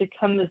that just, it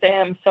comes to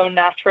him so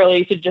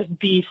naturally to just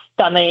be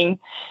stunning,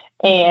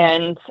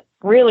 and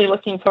really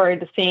looking forward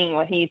to seeing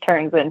what he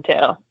turns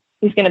into.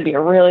 He's going to be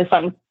a really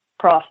fun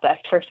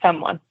prospect for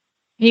someone.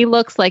 He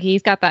looks like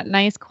he's got that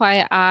nice,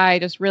 quiet eye,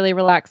 just really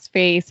relaxed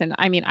face. And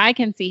I mean, I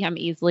can see him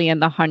easily in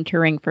the hunter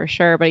ring for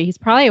sure, but he's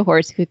probably a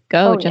horse who could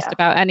go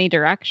about any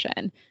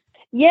direction.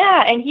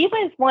 Yeah, and he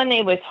was one,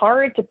 it was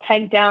hard to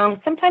peg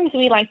down. Sometimes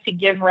we like to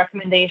give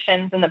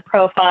recommendations in the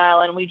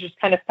profile, and we just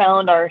kind of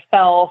found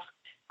ourselves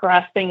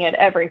grasping at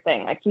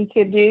everything. Like he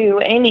could do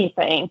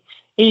anything.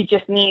 He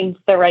just needs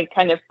the right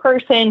kind of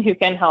person who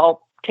can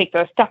help take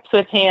those steps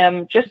with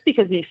him, just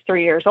because he's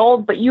 3 years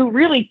old. But you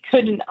really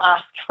couldn't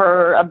ask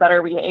for a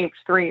better behaved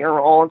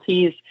 3-year-old.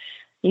 He's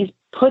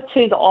puts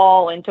his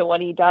all into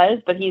what he does,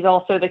 but he's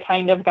also the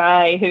kind of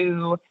guy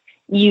who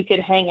you could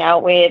hang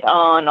out with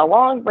on a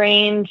long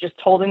range, just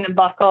holding the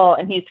buckle,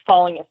 and he's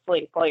falling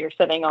asleep while you're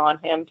sitting on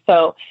him.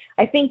 So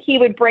I think he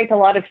would break a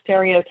lot of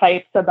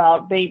stereotypes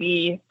about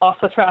baby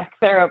off the track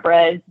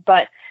thoroughbreds.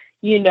 But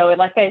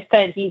like I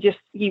said,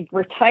 he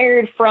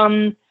retired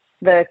from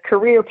the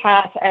career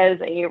path as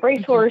a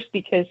racehorse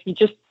because he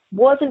just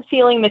wasn't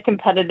feeling the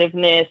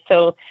competitiveness.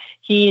 So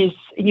he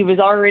was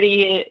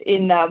already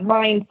in that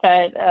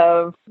mindset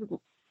of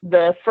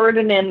the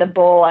Ferdinand the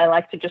bull. I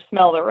like to just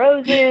smell the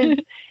roses.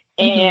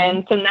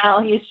 And so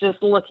now he's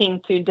just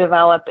looking to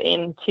develop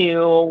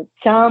into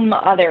some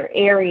other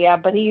area,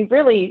 but he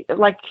really,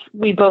 like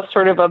we both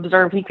sort of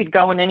observed, he could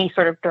go in any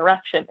sort of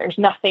direction. There's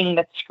nothing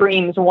that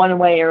screams one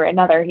way or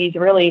another. He's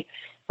really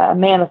a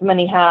man of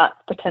many hats,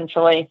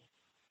 potentially.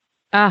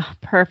 Ah,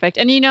 perfect.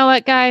 And you know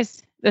what,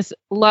 guys? This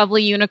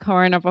lovely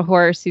unicorn of a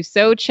horse who's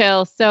so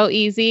chill, so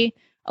easy,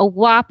 a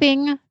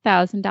whopping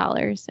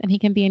 $1,000, and he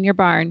can be in your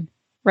barn,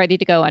 ready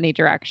to go any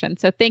direction.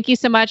 So thank you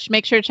so much.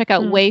 Make sure to check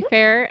out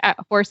Wayfair at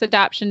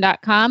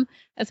horseadoption.com,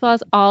 as well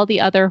as all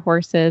the other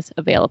horses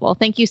available.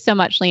 Thank you so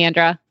much,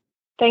 Leandra.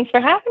 Thanks for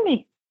having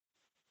me.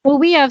 Well,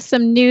 we have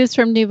some news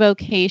from New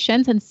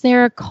Vocations, and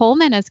Sarah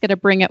Coleman is going to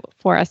bring it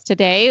for us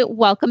today.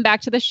 Welcome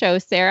back to the show,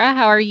 Sarah.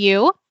 How are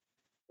you?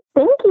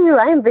 Thank you.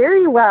 I'm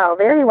very well.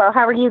 Very well.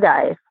 How are you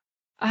guys?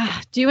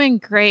 Doing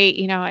great.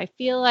 I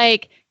feel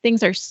like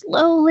things are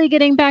slowly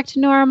getting back to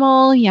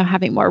normal,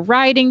 having more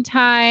riding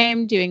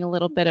time, doing a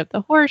little bit of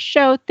the horse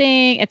show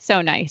thing. It's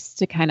so nice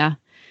to kind of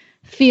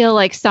feel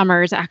like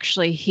summer's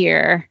actually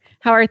here.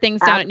 How are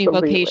things down at New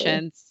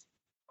Vocations?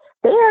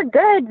 They are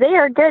good. They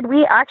are good.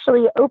 We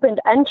actually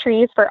opened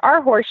entries for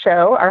our horse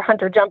show, our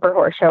Hunter Jumper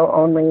horse show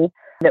only,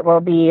 that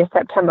will be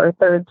September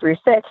 3rd through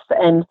 6th.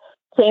 And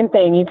same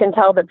thing. You can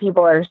tell that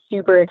people are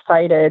super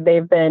excited.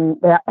 They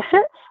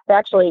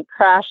actually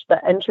crashed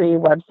the entry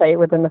website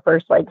within the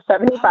first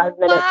 75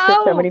 minutes.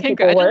 Wow. So many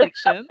people work.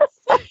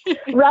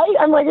 Right?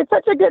 I'm like, it's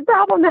such a good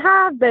problem to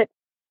have, but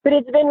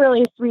it's been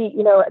really sweet.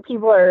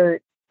 People are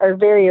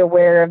very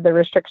aware of the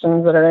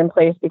restrictions that are in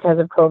place because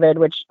of COVID,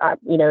 which,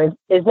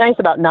 is nice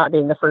about not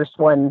being the first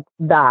one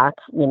back,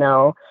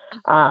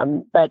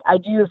 but I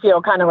do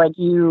feel kind of like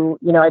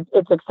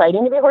it's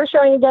exciting to be horse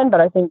showing again,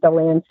 but I think the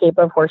landscape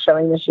of horse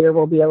showing this year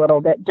will be a little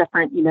bit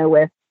different,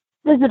 with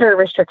visitor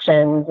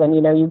restrictions, and,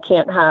 you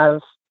can't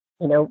have,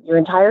 your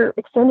entire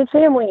extended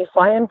family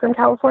fly in from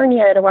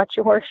California to watch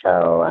your horse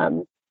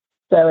show.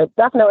 So it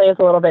definitely is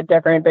a little bit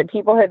different, but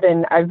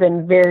I've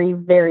been very,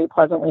 very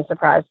pleasantly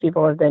surprised.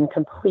 People have been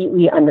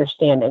completely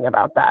understanding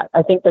about that.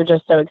 I think they're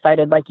just so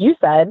excited, like you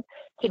said,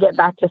 to get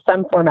back to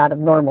some format of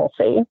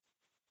normalcy.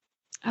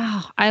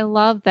 Oh, I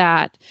love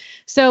that.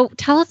 So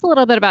tell us a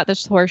little bit about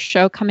this horse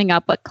show coming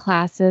up, what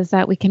classes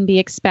that we can be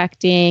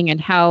expecting, and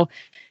how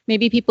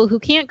maybe people who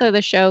can't go to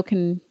the show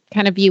can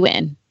kind of view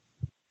in.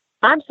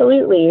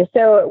 Absolutely.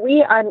 So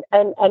we, and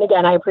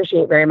again, I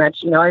appreciate very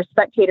much, our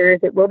spectators,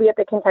 it will be at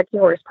the Kentucky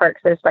Horse Park,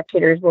 so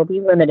spectators will be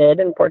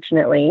limited,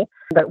 unfortunately.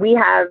 But we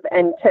have,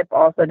 and TIP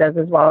also does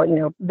as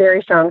well,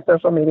 very strong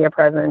social media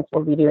presence.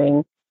 We'll be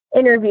doing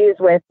interviews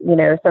with,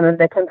 some of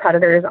the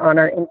competitors on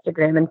our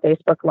Instagram and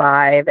Facebook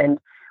Live. And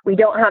we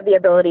don't have the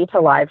ability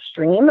to live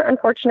stream,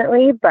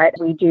 unfortunately, but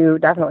we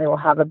definitely will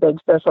have a big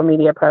social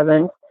media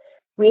presence.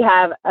 We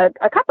have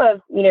a couple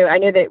of, I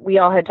know that we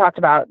all had talked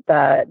about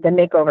the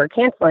makeover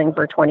canceling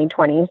for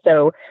 2020.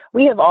 So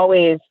we have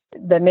always,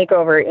 the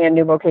makeover and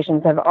New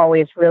Vocations have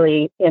always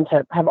really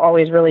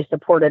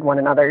supported one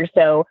another.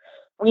 So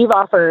we've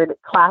offered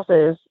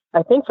classes,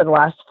 I think for the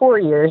last 4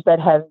 years,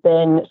 that have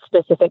been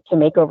specific to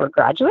makeover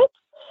graduates.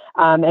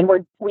 And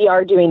we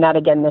are doing that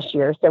again this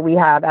year. So we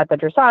have at the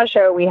dressage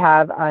show, we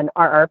have an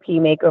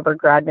RRP makeover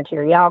grad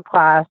material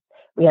class.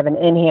 We have an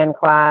in-hand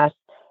class.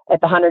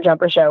 at the Hunter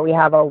Jumper Show, we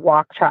have a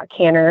walk, trot,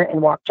 canter,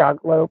 and walk, jog,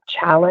 lope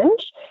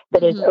challenge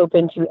that is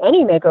open to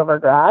any makeover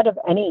grad of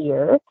any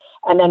year.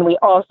 And then we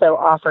also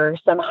offer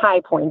some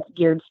high points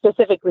geared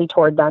specifically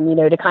toward them, you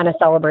know, to kind of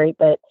celebrate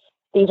that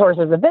these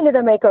horses have been to the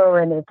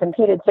makeover and they've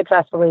competed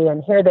successfully,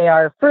 and here they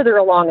are further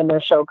along in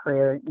their show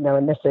career, you know,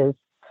 and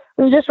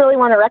we just really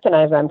want to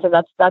recognize them. So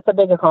that's a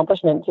big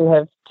accomplishment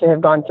to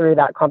have gone through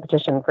that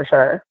competition for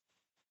sure.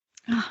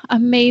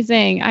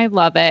 Amazing. I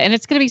love it. And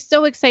it's going to be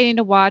so exciting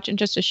to watch and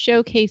just to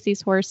showcase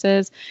these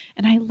horses.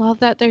 And I love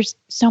that there's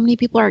so many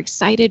people are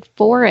excited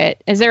for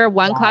it. Is there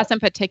one class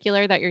in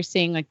particular that you're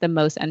seeing like the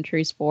most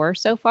entries for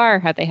so far? Or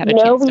have they had a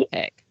chance to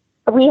pick?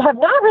 We have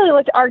not really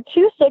looked. Our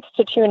 2.6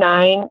 to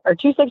 2.9, our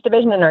 2.6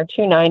 division and our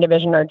 2.9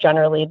 division are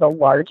generally the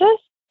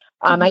largest.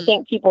 I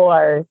think people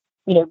are,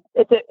 you know,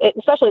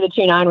 especially the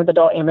 2.9 with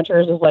adult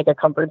amateurs is like a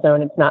comfort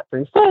zone. It's not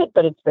 3 foot,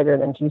 but it's bigger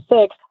than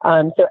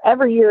 2.6. So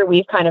every year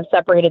we've kind of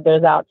separated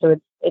those out. So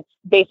it's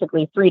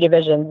basically 3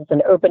 divisions. It's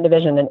an open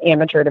division, an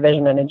amateur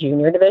division, and a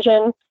junior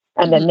division.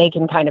 And then they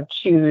can kind of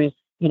choose,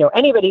 you know,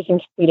 anybody can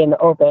compete in the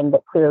open,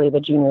 but clearly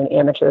the junior and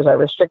amateurs are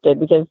restricted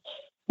because,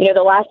 you know,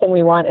 the last thing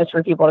we want is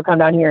for people to come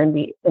down here and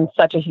be in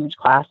such a huge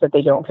class that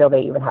they don't feel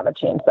they even have a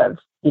chance of,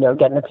 you know,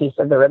 getting a piece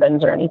of the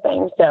ribbons or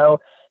anything. So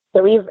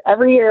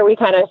every year we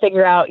kind of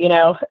figure out, you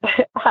know,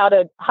 how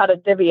to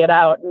divvy it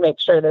out and make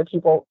sure that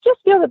people just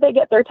feel that they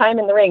get their time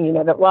in the ring. You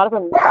know, that a lot of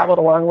them traveled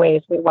a long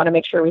ways. We want to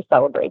make sure we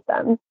celebrate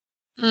them.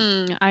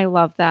 I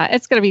love that.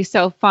 It's going to be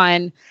so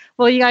fun.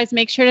 Well, you guys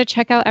make sure to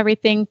check out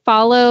everything.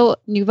 Follow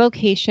New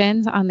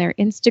Vocations on their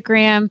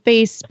Instagram,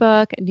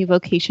 Facebook, New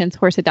Vocations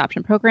Horse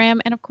Adoption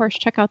Program. And of course,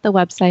 check out the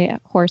website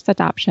at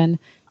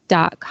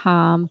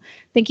horseadoption.com.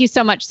 Thank you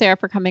so much, Sarah,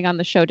 for coming on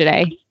the show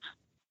today.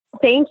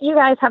 Thank you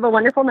guys. Have a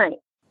wonderful night.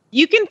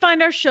 You can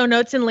find our show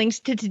notes and links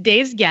to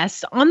today's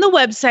guests on the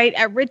website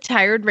at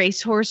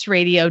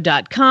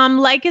retiredracehorseradio.com.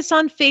 Like us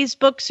on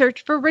Facebook,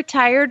 search for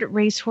Retired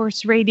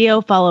Racehorse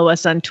Radio. Follow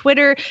us on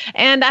Twitter.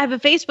 And I have a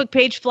Facebook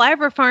page,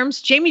 Flyover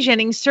Farms, Jamie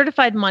Jennings,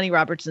 Certified Monty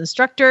Roberts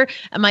Instructor.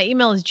 And my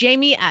email is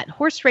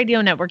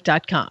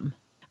jamie@horseradionetwork.com.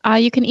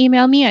 You can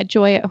email me at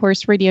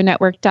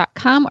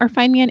joy@horseradionetwork.com or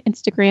find me on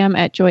Instagram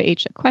at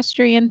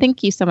joyhequestrian.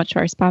 Thank you so much to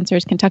our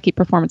sponsors, Kentucky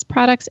Performance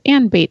Products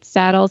and Bates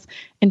Saddles.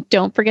 And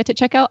don't forget to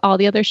check out all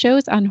the other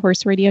shows on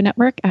Horse Radio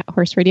Network at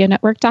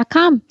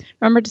horseradionetwork.com.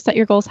 Remember to set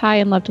your goals high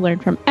and love to learn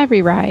from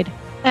every ride.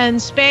 And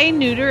spay,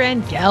 neuter,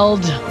 and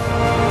geld.